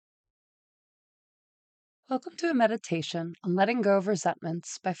Welcome to a meditation on letting go of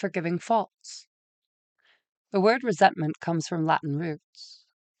resentments by forgiving faults. The word resentment comes from Latin roots.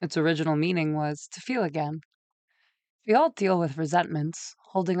 Its original meaning was to feel again. We all deal with resentments,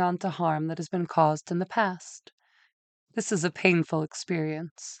 holding on to harm that has been caused in the past. This is a painful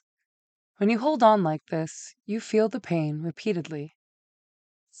experience. When you hold on like this, you feel the pain repeatedly.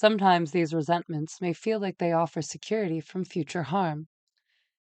 Sometimes these resentments may feel like they offer security from future harm.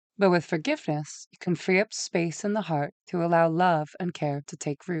 But with forgiveness, you can free up space in the heart to allow love and care to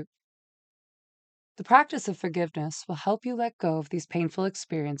take root. The practice of forgiveness will help you let go of these painful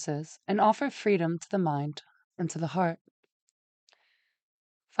experiences and offer freedom to the mind and to the heart.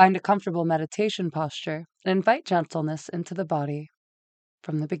 Find a comfortable meditation posture and invite gentleness into the body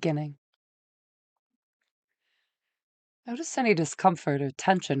from the beginning. Notice any discomfort or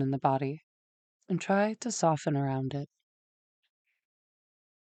tension in the body and try to soften around it.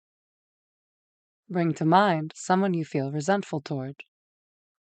 Bring to mind someone you feel resentful toward.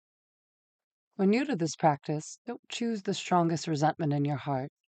 When new to this practice, don't choose the strongest resentment in your heart.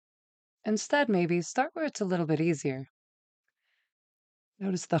 Instead, maybe start where it's a little bit easier.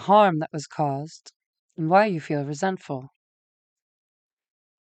 Notice the harm that was caused and why you feel resentful.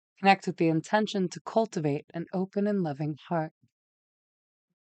 Connect with the intention to cultivate an open and loving heart.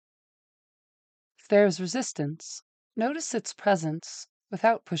 If there is resistance, notice its presence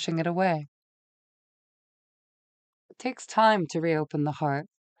without pushing it away. It takes time to reopen the heart,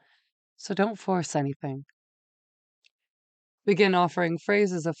 so don't force anything. Begin offering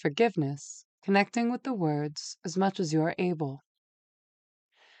phrases of forgiveness, connecting with the words as much as you are able.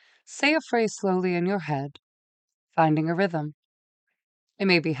 Say a phrase slowly in your head, finding a rhythm. It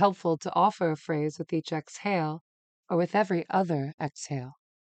may be helpful to offer a phrase with each exhale or with every other exhale.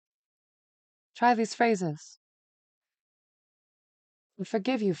 Try these phrases. I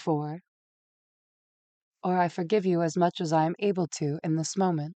forgive you for, or I forgive you as much as I am able to in this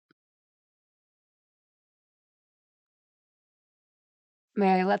moment.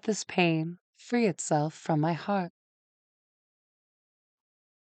 May I let this pain free itself from my heart.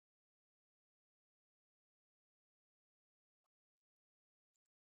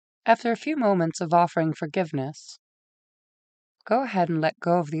 After a few moments of offering forgiveness, go ahead and let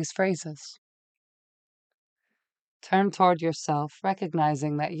go of these phrases. Turn toward yourself,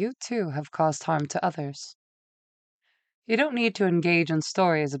 recognizing that you too have caused harm to others. You don't need to engage in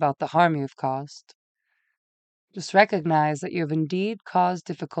stories about the harm you've caused. Just recognize that you have indeed caused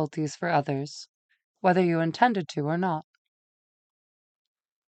difficulties for others, whether you intended to or not.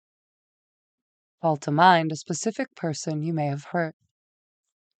 Call to mind a specific person you may have hurt.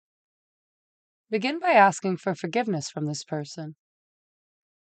 Begin by asking for forgiveness from this person,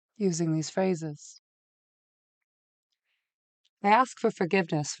 using these phrases. I ask for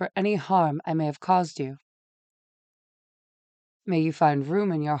forgiveness for any harm I may have caused you. May you find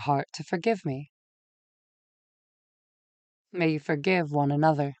room in your heart to forgive me. May you forgive one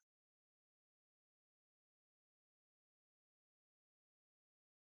another.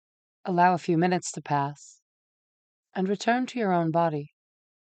 Allow a few minutes to pass and return to your own body.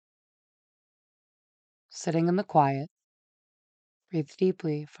 Sitting in the quiet, breathe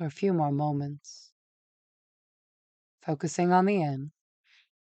deeply for a few more moments, focusing on the in,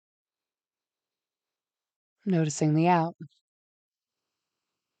 noticing the out.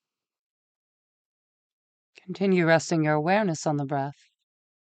 Continue resting your awareness on the breath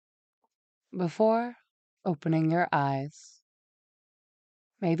before opening your eyes,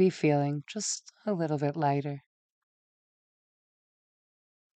 maybe feeling just a little bit lighter.